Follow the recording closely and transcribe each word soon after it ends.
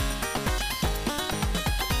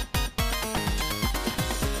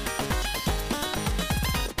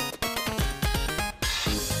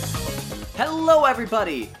Hello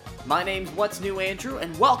everybody! My name's What's New Andrew,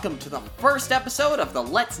 and welcome to the first episode of the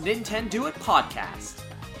Let's Nintendo It podcast.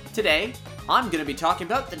 Today, I'm going to be talking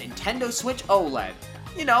about the Nintendo Switch OLED.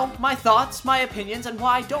 You know, my thoughts, my opinions, and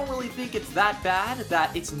why I don't really think it's that bad,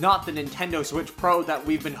 that it's not the Nintendo Switch Pro that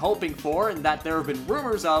we've been hoping for and that there have been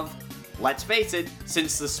rumors of, let's face it,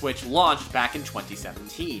 since the Switch launched back in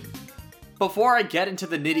 2017. Before I get into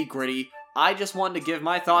the nitty-gritty, I just wanted to give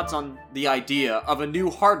my thoughts on the idea of a new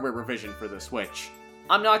hardware revision for the Switch.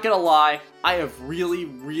 I'm not gonna lie, I have really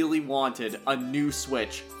wanted a new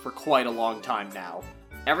Switch for quite a long time now.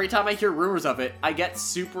 Every time I hear rumors of it, I get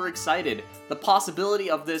super excited. The possibility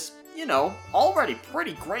of this, already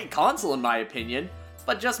pretty great console in my opinion,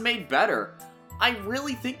 but just made better. I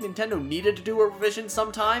really think Nintendo needed to do a revision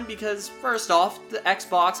sometime because, first off, the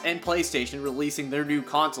Xbox and PlayStation releasing their new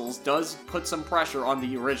consoles does put some pressure on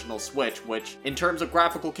the original Switch, which, in terms of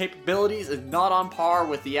graphical capabilities, is not on par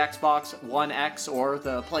with the Xbox One X or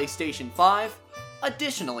the PlayStation 5.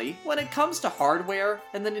 Additionally, when it comes to hardware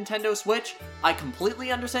and the Nintendo Switch, I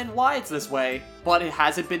completely understand why it's this way, but it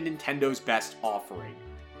hasn't been Nintendo's best offering.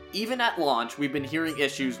 Even at launch, we've been hearing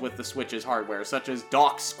issues with the Switch's hardware, such as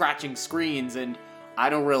docks scratching screens, and I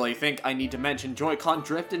don't really think I need to mention Joy-Con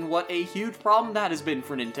drift and what a huge problem that has been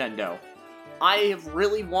for Nintendo. I have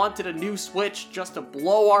really wanted a new Switch just to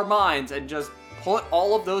blow our minds and just put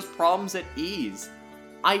all of those problems at ease.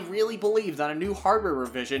 I really believe that a new hardware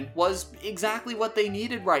revision was exactly what they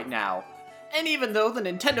needed right now. And even though the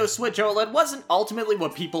Nintendo Switch OLED wasn't ultimately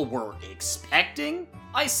what people were expecting,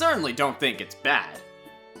 I certainly don't think it's bad.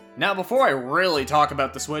 Now, before I really talk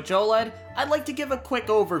about the Switch OLED, I'd like to give a quick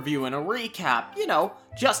overview and a recap,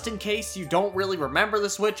 just in case you don't really remember the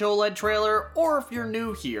Switch OLED trailer, or if you're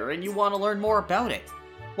new here and you want to learn more about it.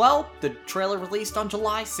 Well, the trailer released on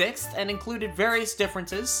July 6th and included various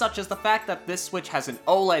differences, such as the fact that this Switch has an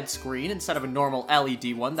OLED screen instead of a normal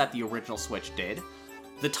LED one that the original Switch did.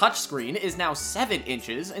 The touchscreen is now 7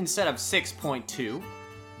 inches instead of 6.2.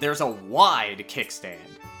 There's a wide kickstand,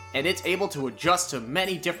 and it's able to adjust to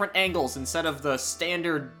many different angles instead of the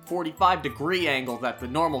standard 45-degree angle that the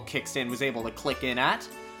normal kickstand was able to click in at.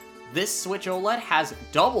 This Switch OLED has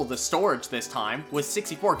double the storage this time, with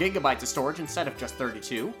 64GB of storage instead of just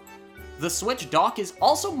 32. The Switch dock is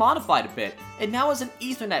also modified a bit, and now has an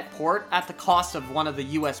Ethernet port at the cost of one of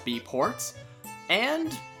the USB ports.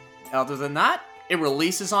 And, other than that, it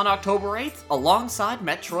releases on October 8th alongside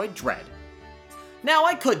Metroid Dread. Now,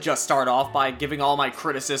 I could just start off by giving all my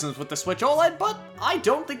criticisms with the Switch OLED, but I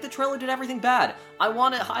don't think the trailer did everything bad. I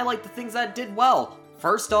want to highlight the things that it did well.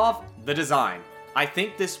 First off, the design. I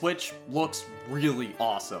think this Switch looks really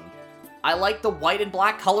awesome. I like the white and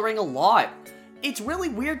black coloring a lot. It's really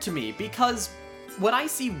weird to me because when I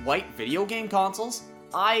see white video game consoles,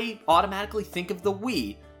 I automatically think of the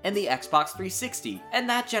Wii and the Xbox 360 and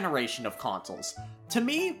that generation of consoles. To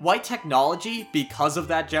me, white technology, because of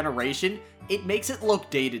that generation, it makes it look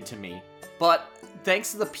dated to me. But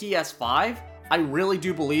thanks to the PS5, I really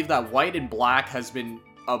do believe that white and black has been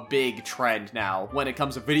a big trend now when it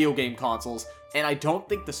comes to video game consoles, and I don't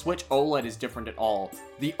think the Switch OLED is different at all.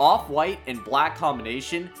 The off-white and black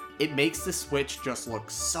combination, it makes the Switch just look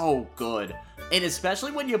so good. And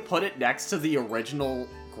especially when you put it next to the original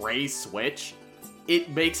gray Switch, it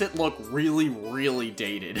makes it look really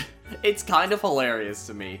dated. It's kind of hilarious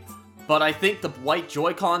to me. But I think the white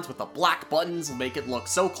Joy-Cons with the black buttons will make it look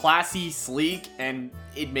so classy, sleek, and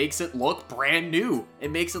it makes it look brand new.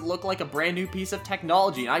 It makes it look like a brand new piece of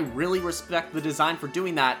technology, and I really respect the design for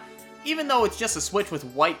doing that. Even though it's just a Switch with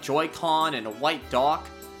white Joy-Con and a white dock,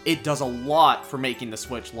 it does a lot for making the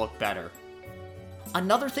Switch look better.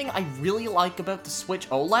 Another thing I really like about the Switch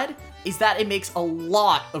OLED is that it makes a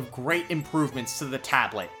lot of great improvements to the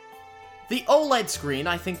tablet. The OLED screen,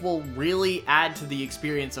 I think, will really add to the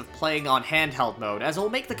experience of playing on handheld mode, as it will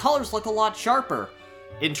make the colors look a lot sharper.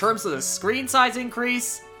 In terms of the screen size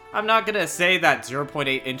increase, I'm not gonna say that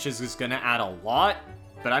 0.8 inches is gonna add a lot,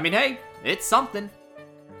 but I mean, hey, it's something.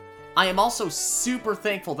 I am also super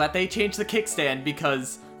thankful that they changed the kickstand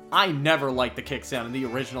because I never liked the kickstand in the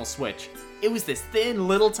original Switch. It was this thin,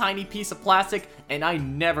 little tiny piece of plastic, and I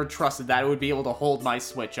never trusted that it would be able to hold my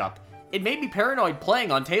Switch up. It made me paranoid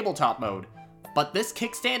playing on tabletop mode. But this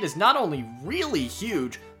kickstand is not only really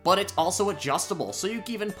huge, but it's also adjustable, so you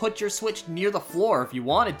can even put your Switch near the floor if you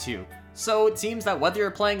wanted to. So it seems that whether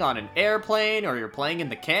you're playing on an airplane or you're playing in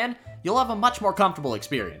the can, you'll have a much more comfortable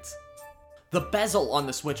experience. The bezel on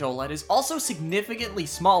the Switch OLED is also significantly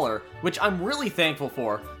smaller, which I'm really thankful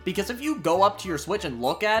for, because if you go up to your Switch and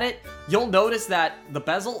look at it, you'll notice that the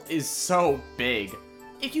bezel is so big.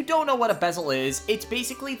 If you don't know what a bezel is, it's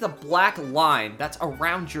basically the black line that's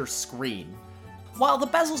around your screen. While the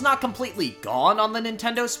bezel's not completely gone on the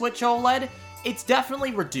Nintendo Switch OLED, it's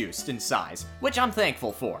definitely reduced in size, which I'm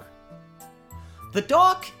thankful for. The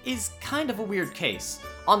dock is kind of a weird case.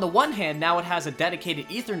 On the one hand, now it has a dedicated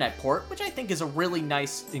Ethernet port, which I think is a really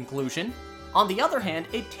nice inclusion. On the other hand,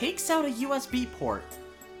 it takes out a USB port.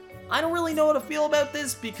 I don't really know how to feel about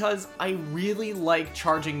this because I really like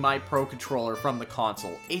charging my Pro Controller from the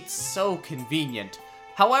console. It's so convenient.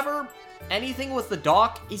 However, anything with the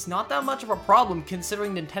dock is not that much of a problem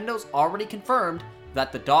considering Nintendo's already confirmed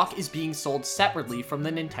that the dock is being sold separately from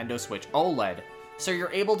the Nintendo Switch OLED. So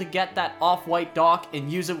you're able to get that off-white dock and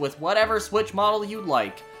use it with whatever Switch model you'd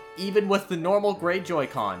like, even with the normal gray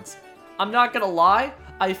Joy-Cons. I'm not gonna lie,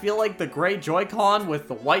 I feel like the gray Joy-Con with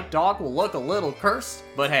the white dock will look a little cursed,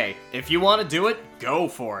 but hey, if you want to do it, go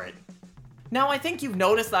for it. Now, I think you've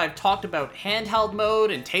noticed that I've talked about handheld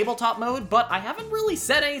mode and tabletop mode, but I haven't really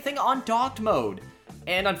said anything on docked mode.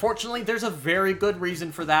 And unfortunately, there's a very good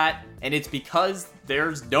reason for that, and it's because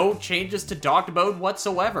there's no changes to docked mode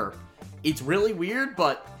whatsoever. It's really weird,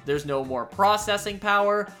 but there's no more processing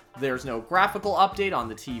power, there's no graphical update on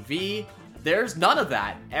the TV, there's none of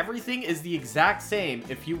that. Everything is the exact same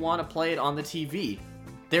if you want to play it on the TV.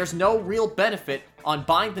 There's no real benefit on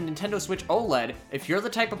buying the Nintendo Switch OLED if you're the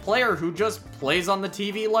type of player who just plays on the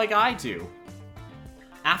TV like I do.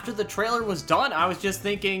 After the trailer was done, I was just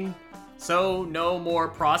thinking, so no more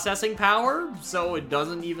processing power? So it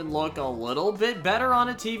doesn't even look a little bit better on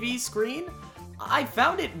a TV screen? I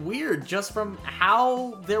found it weird just from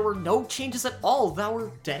how there were no changes at all that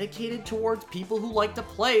were dedicated towards people who like to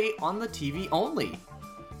play on the TV only.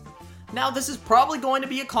 Now, this is probably going to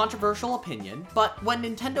be a controversial opinion, but when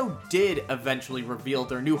Nintendo did eventually reveal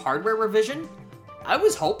their new hardware revision, I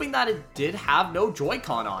was hoping that it did have no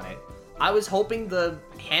Joy-Con on it. I was hoping the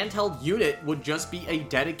handheld unit would just be a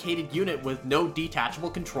dedicated unit with no detachable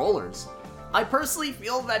controllers. I personally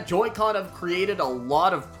feel that Joy-Con have created a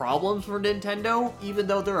lot of problems for Nintendo, even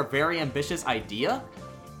though they're a very ambitious idea.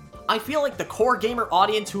 I feel like the core gamer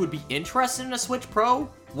audience who would be interested in a Switch Pro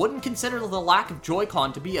wouldn't consider the lack of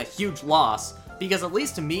Joy-Con to be a huge loss, because at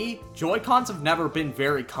least to me, Joy-Cons have never been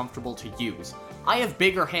very comfortable to use. I have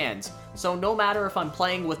bigger hands, so no matter if I'm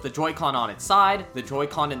playing with the Joy-Con on its side, the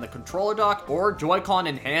Joy-Con in the controller dock, or Joy-Con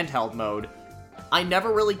in handheld mode, I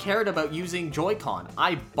never really cared about using Joy-Con.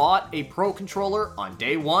 I bought a Pro Controller on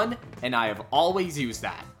day one, and I have always used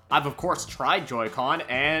that. I've of course tried Joy-Con,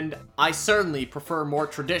 and I certainly prefer more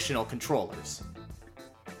traditional controllers.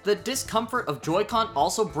 The discomfort of Joy-Con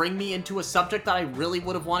also bring me into a subject that I really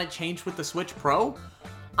would have wanted changed with the Switch Pro.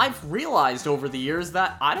 I've realized over the years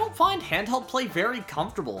that I don't find handheld play very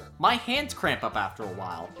comfortable. My hands cramp up after a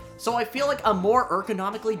while. So I feel like a more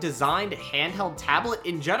ergonomically designed handheld tablet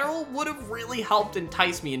in general would have really helped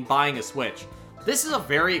entice me in buying a Switch. This is a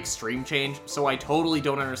very extreme change, so I totally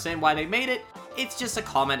don't understand why they made it. It's just a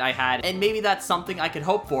comment I had, and maybe that's something I could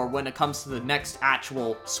hope for when it comes to the next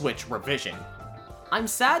actual Switch revision. I'm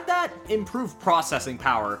sad that improved processing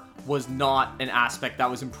power was not an aspect that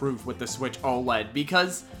was improved with the Switch OLED,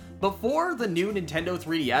 because before the new Nintendo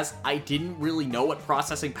 3DS, I didn't really know what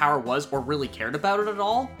processing power was or really cared about it at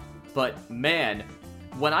all. But man,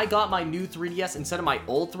 when I got my new 3DS instead of my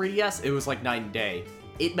old 3DS, it was like night and day.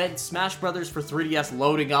 It meant Smash Bros. For 3DS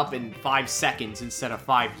loading up in 5 seconds instead of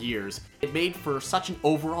 5 years. It made for such an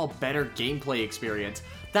overall better gameplay experience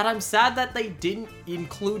that I'm sad that they didn't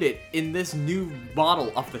include it in this new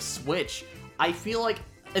model of the Switch. I feel like,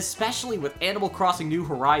 especially with Animal Crossing New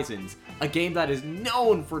Horizons, a game that is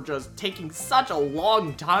known for just taking such a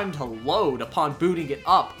long time to load upon booting it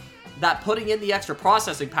up, that putting in the extra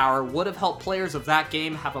processing power would have helped players of that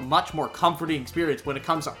game have a much more comforting experience when it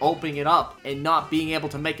comes to opening it up and not being able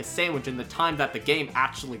to make a sandwich in the time that the game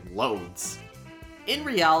actually loads. In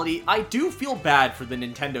reality, I do feel bad for the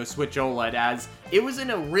Nintendo Switch OLED, as it was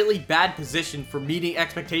in a really bad position for meeting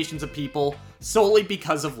expectations of people solely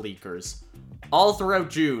because of leakers. All throughout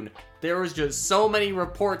June, there was just so many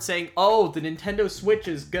reports saying, oh, the Nintendo Switch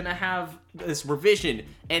is gonna have this revision,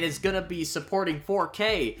 and it's gonna be supporting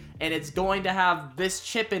 4K, and it's going to have this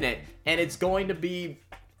chip in it, and it's going to be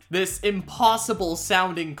this impossible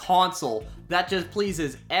sounding console that just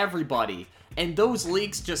pleases everybody. And those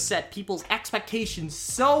leaks just set people's expectations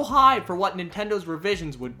so high for what Nintendo's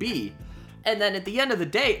revisions would be. And then at the end of the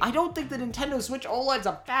day, I don't think the Nintendo Switch OLED's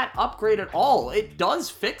a bad upgrade at all. It does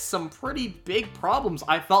fix some pretty big problems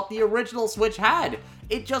I felt the original Switch had.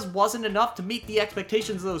 It just wasn't enough to meet the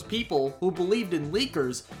expectations of those people who believed in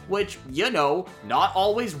leakers, which, you know, not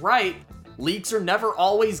always right. Leaks are never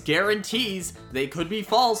always guarantees. They could be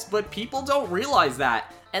false, but people don't realize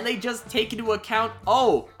that. And they just take into account,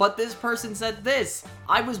 oh, but this person said this.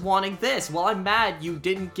 I was wanting this. Well, I'm mad you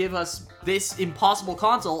didn't give us this impossible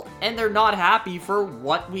console. And they're not happy for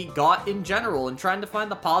what we got in general and trying to find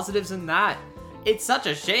the positives in that. It's such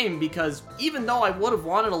a shame because even though I would have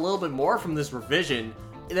wanted a little bit more from this revision,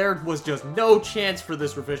 there was just no chance for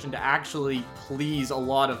this revision to actually please a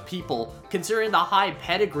lot of people, considering the high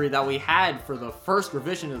pedigree that we had for the first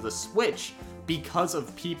revision of the Switch because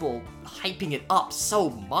of people hyping it up so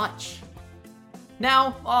much.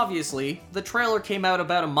 Now, obviously, the trailer came out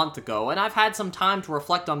about a month ago, and I've had some time to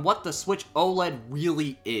reflect on what the Switch OLED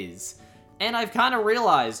really is. And I've kind of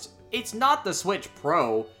realized, it's not the Switch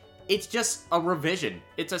Pro, it's just a revision.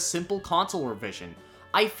 It's a simple console revision.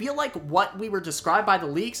 I feel like what we were described by the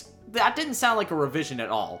leaks, that didn't sound like a revision at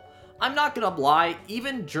all. I'm not gonna lie,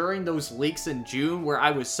 even during those leaks in June where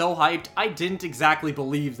I was so hyped, I didn't exactly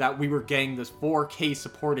believe that we were getting this 4K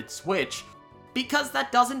supported Switch, because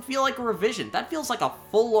that doesn't feel like a revision. That feels like a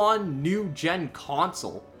full-on new-gen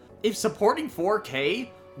console. If supporting 4K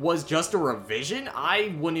was just a revision,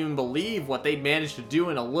 I wouldn't even believe what they'd managed to do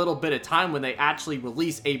in a little bit of time when they actually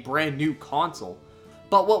release a brand new console.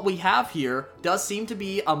 But what we have here does seem to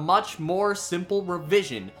be a much more simple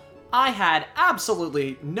revision. I had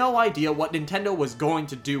absolutely no idea what Nintendo was going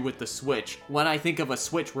to do with the Switch when I think of a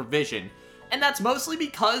Switch revision. And that's mostly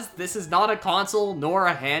because this is not a console nor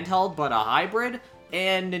a handheld, but a hybrid.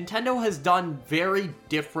 And Nintendo has done very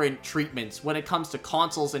different treatments when it comes to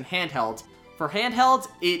consoles and handhelds. For handhelds,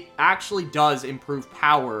 it actually does improve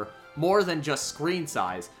power more than just screen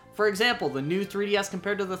size. For example, the new 3DS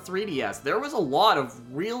compared to the 3DS, there was a lot of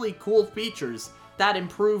really cool features that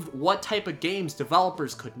improved what type of games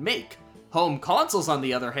developers could make. Home consoles, on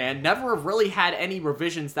the other hand, never have really had any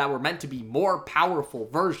revisions that were meant to be more powerful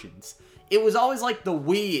versions. It was always like the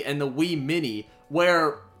Wii and the Wii Mini,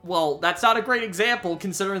 where, well, that's not a great example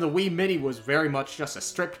considering the Wii Mini was very much just a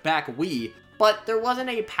stripped back Wii, but there wasn't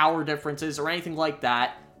any power differences or anything like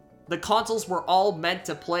that. The consoles were all meant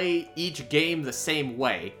to play each game the same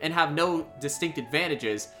way and have no distinct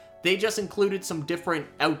advantages. They just included some different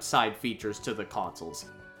outside features to the consoles.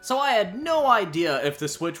 So I had no idea if the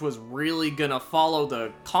Switch was really gonna follow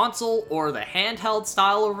the console or the handheld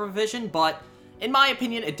style of revision, but in my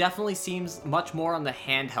opinion, it definitely seems much more on the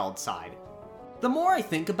handheld side. The more I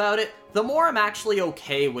think about it, the more I'm actually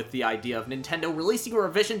okay with the idea of Nintendo releasing a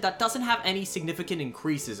revision that doesn't have any significant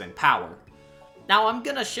increases in power. Now, I'm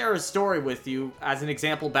gonna share a story with you as an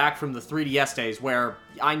example back from the 3DS days, where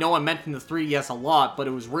I know I mentioned the 3DS a lot, but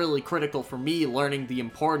it was really critical for me learning the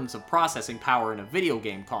importance of processing power in a video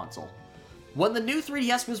game console. When the new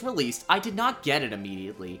 3DS was released, I did not get it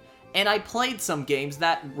immediately, and I played some games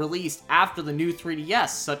that released after the new 3DS,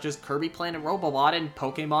 such as Kirby Planet Robobot and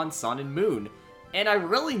Pokemon Sun and Moon, and I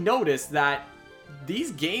really noticed that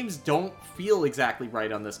these games don't feel exactly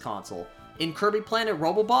right on this console. In Kirby Planet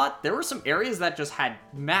Robobot, there were some areas that just had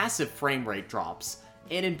massive frame rate drops.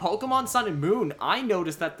 And in Pokemon Sun and Moon, I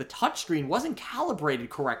noticed that the touchscreen wasn't calibrated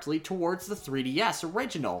correctly towards the 3DS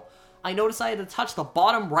original. I noticed I had to touch the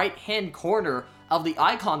bottom right-hand corner of the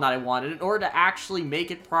icon that I wanted in order to actually make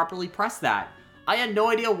it properly press that. I had no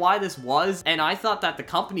idea why this was, and I thought that the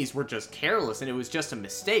companies were just careless and it was just a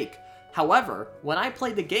mistake. However, when I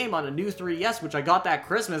played the game on a new 3DS, which I got that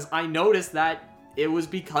Christmas, I noticed that it was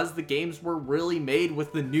because the games were really made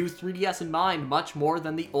with the new 3DS in mind much more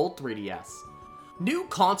than the old 3DS. New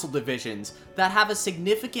console divisions that have a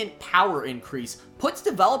significant power increase puts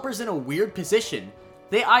developers in a weird position.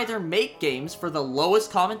 They either make games for the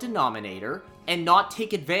lowest common denominator and not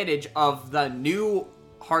take advantage of the new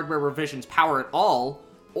hardware revision's power at all,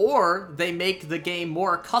 or they make the game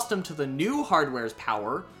more accustomed to the new hardware's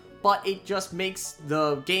power, but it just makes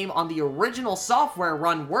the game on the original software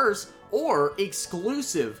run worse or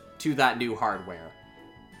exclusive to that new hardware.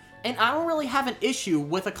 And I don't really have an issue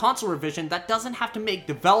with a console revision that doesn't have to make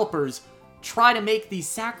developers try to make these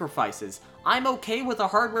sacrifices. I'm okay with a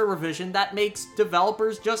hardware revision that makes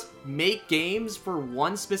developers just make games for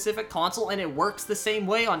one specific console and it works the same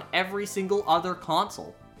way on every single other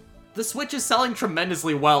console. The Switch is selling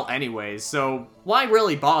tremendously well anyways, so why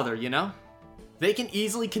really bother, you know? They can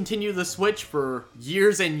easily continue the Switch for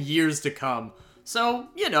years and years to come. So,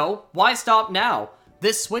 you know, why stop now?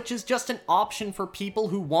 This Switch is just an option for people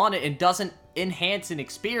who want it and doesn't enhance an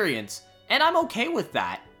experience, and I'm okay with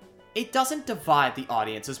that. It doesn't divide the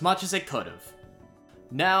audience as much as it could have.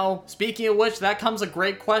 Now, speaking of which, that comes a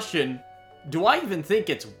great question. Do I even think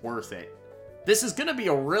it's worth it? This is gonna be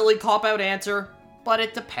a really cop-out answer, but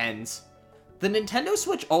it depends. The Nintendo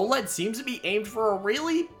Switch OLED seems to be aimed for a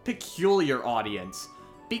really peculiar audience,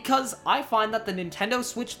 because I find that the Nintendo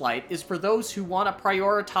Switch Lite is for those who want to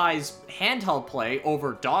prioritize handheld play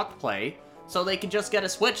over docked play, so they can just get a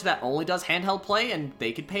Switch that only does handheld play and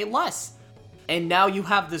they could pay less. And now you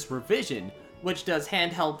have this revision, which does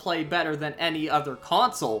handheld play better than any other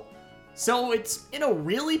console, so it's in a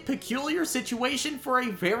really peculiar situation for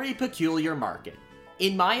a very peculiar market.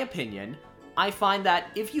 In my opinion, I find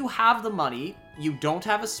that if you have the money, you don't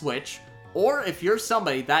have a Switch, or if you're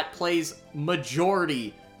somebody that plays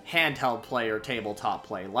majority handheld play or tabletop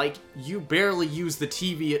play, like you barely use the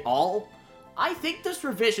TV at all, I think this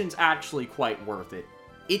revision's actually quite worth it.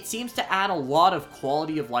 It seems to add a lot of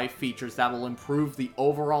quality of life features that will improve the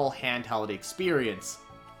overall handheld experience.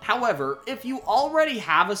 However, if you already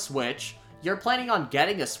have a Switch, you're planning on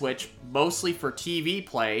getting a Switch mostly for TV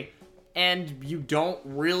play, and you don't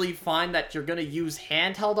really find that you're going to use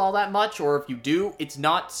handheld all that much, or if you do, it's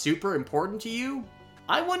not super important to you,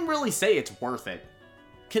 I wouldn't really say it's worth it.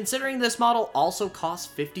 Considering this model also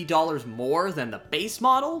costs $50 more than the base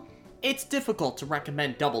model, it's difficult to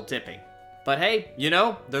recommend double dipping. But hey, you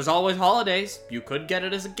know, there's always holidays. You could get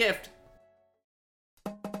it as a gift.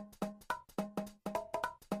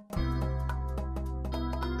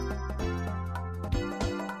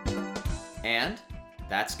 And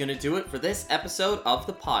that's gonna do it for this episode of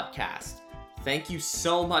the podcast. Thank you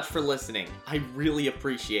so much for listening. I really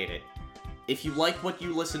appreciate it. If you like what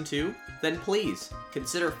you listen to, then please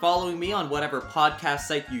consider following me on whatever podcast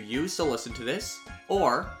site you use to listen to this,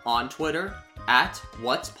 or on Twitter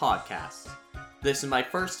 @What'sPodcast. This is my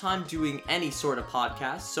first time doing any sort of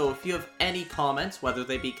podcast, so if you have any comments, whether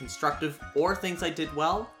they be constructive or things I did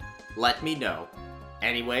well, let me know.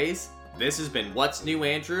 Anyways, this has been What's New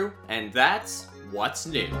Andrew, and that's What's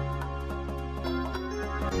New.